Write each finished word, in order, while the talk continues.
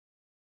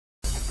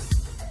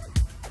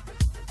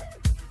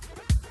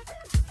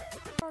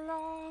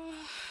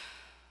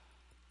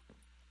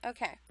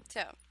Okay,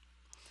 so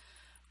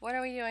what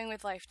are we doing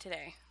with life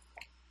today?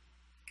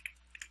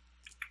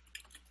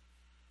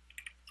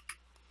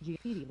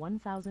 GPD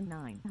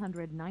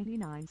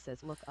 1999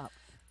 says look up.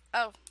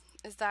 Oh,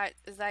 is that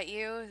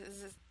you?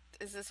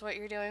 Is this what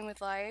you're doing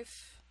with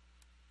life?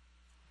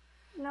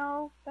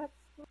 No, that's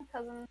my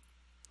cousin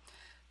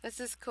This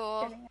is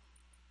cool. getting it.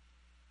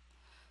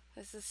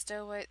 This is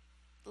still what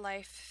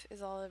life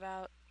is all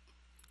about.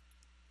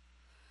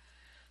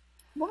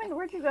 Woman,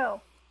 where'd you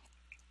go?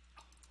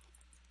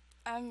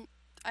 I'm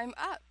I'm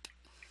up.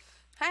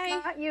 Hi.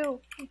 Not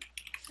you.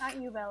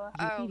 Not you, Bella.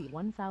 Oh. GPD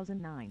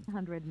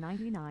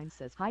 1999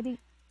 says hiding.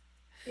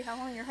 See how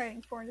long you're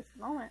hiding for in just a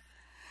moment.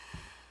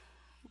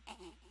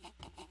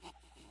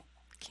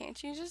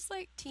 Can't you just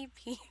like TP?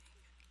 Okay,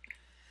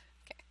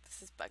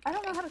 this is bugging I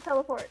don't know me. how to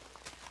teleport.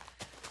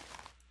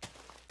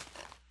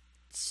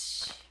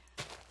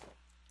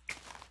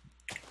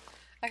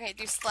 Okay,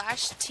 do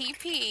slash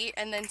TP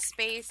and then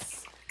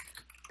space.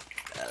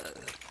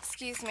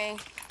 Excuse me.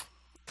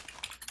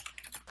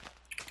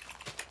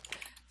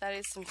 That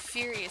is some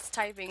furious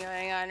typing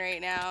going on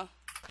right now.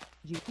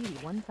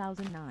 GPD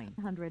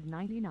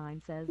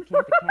 1999 says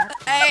camp a cat.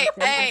 Hey,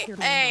 says hey, appeared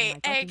hey, on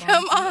my hey,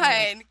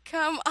 Pokemon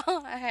come CLS. on, come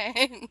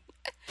on.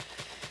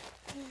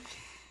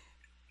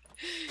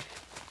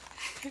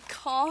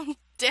 Calm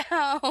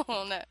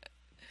down.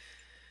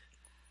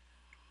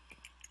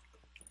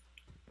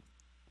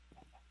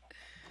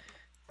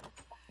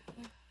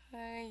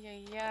 Ay,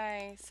 ay,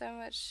 ay. So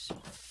much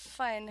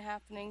fun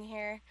happening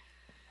here.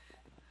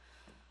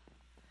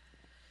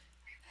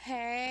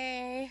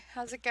 Hey,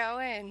 how's it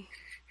going?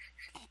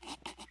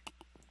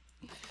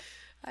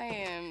 I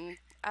am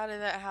out of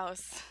that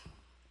house.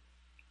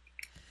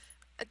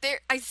 There,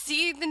 I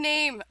see the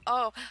name.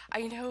 Oh,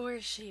 I know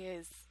where she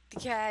is.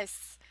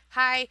 Yes.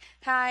 Hi,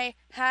 hi,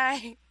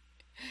 hi.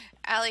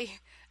 Allie,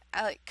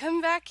 Allie,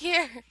 come back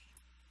here.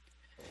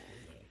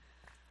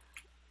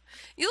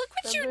 You look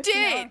what So you good to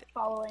know I'm did.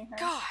 following her.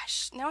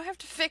 Gosh, now I have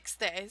to fix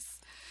this.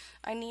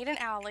 I need an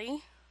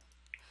alley.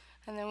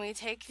 And then we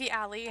take the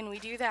alley and we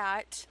do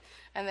that.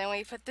 And then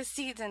we put the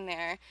seeds in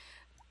there.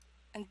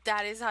 And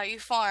that is how you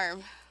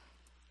farm.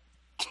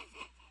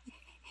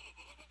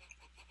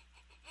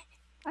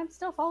 I'm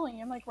still following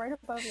you. I'm like right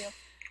above you.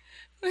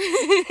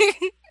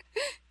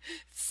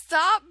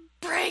 Stop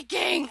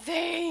breaking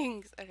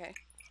things! Okay.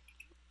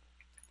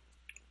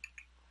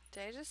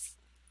 Did I just...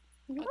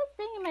 You like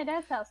being in my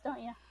dad's house, don't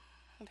you?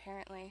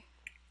 Apparently.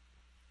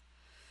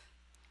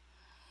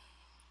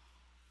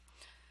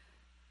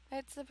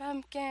 It's a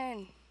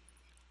pumpkin!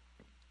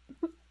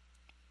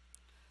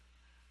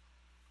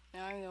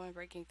 Now I'm the one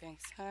breaking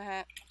things.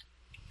 Oh,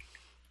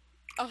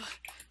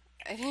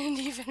 I didn't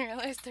even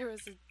realize there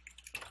was a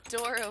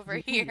door over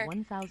GPD here.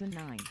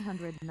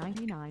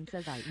 1999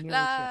 says I nearly shipped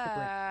the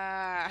brick.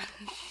 Ah.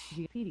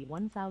 GPD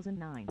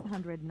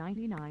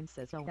 1999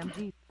 says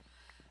OMG.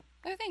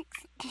 Oh,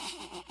 thanks.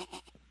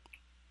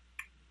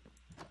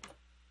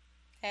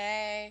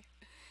 Hey,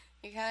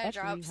 you kind of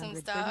dropped some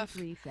stuff.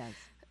 S333 says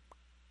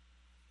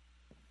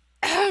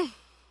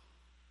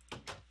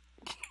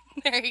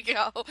There you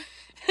go.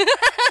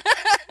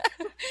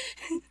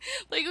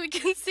 Like, we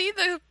can see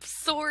the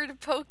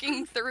sword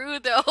poking through,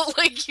 though.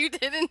 Like, you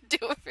didn't do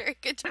a very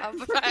good job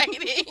of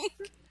hiding.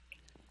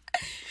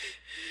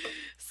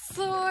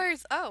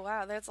 Swords. Oh,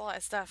 wow, that's a lot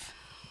of stuff.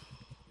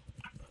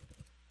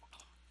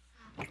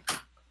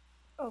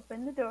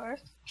 Open the door.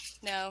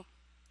 No.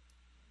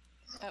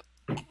 Oh,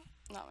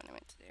 not what I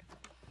meant to do.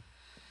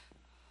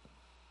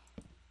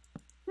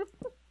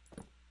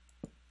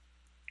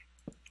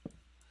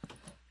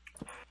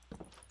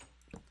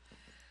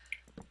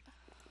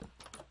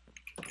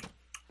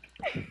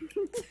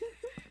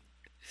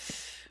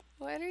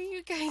 What are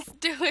you guys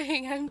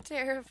doing? I'm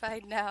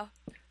terrified now.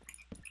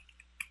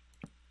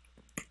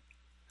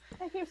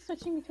 I keep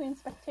switching between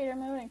spectator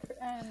mode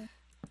and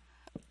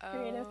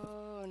creative.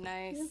 Oh, She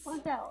nice. just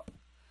logged out.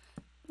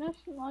 No,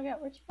 she didn't log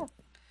out. Where'd she go?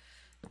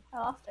 I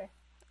lost her.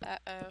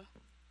 Uh-oh.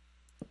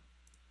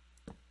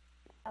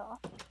 I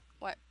lost her.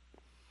 What?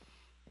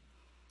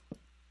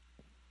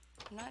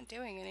 I'm not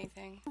doing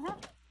anything. Uh-huh.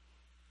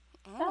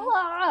 Oh.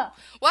 Bella!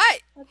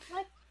 What? That's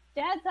my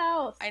dad's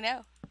house. I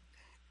know.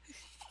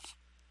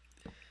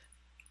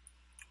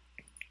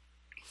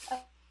 I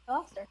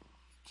lost her.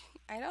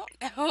 I don't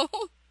know.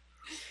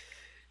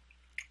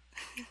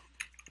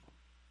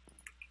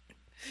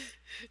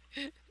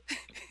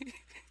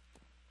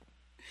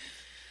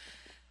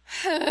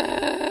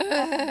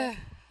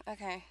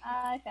 Okay.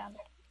 I found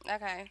her.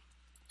 Okay.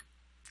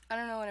 I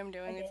don't know what I'm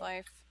doing with Okay.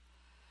 life.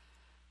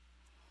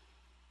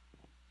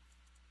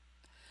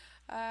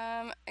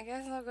 I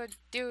guess I'll go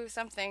do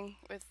something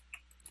with...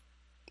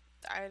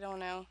 I don't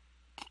know.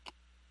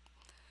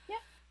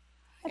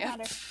 I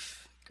found her.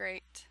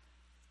 Great.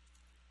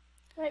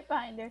 Right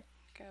behind her.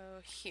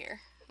 Go here.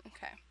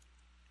 Okay.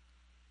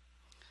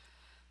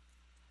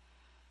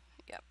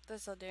 Yep,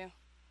 this'll do.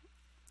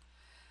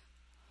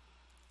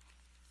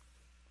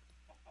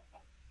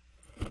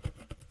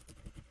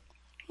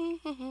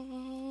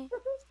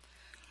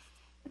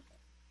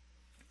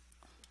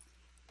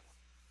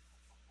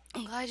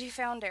 I'm glad you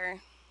found her.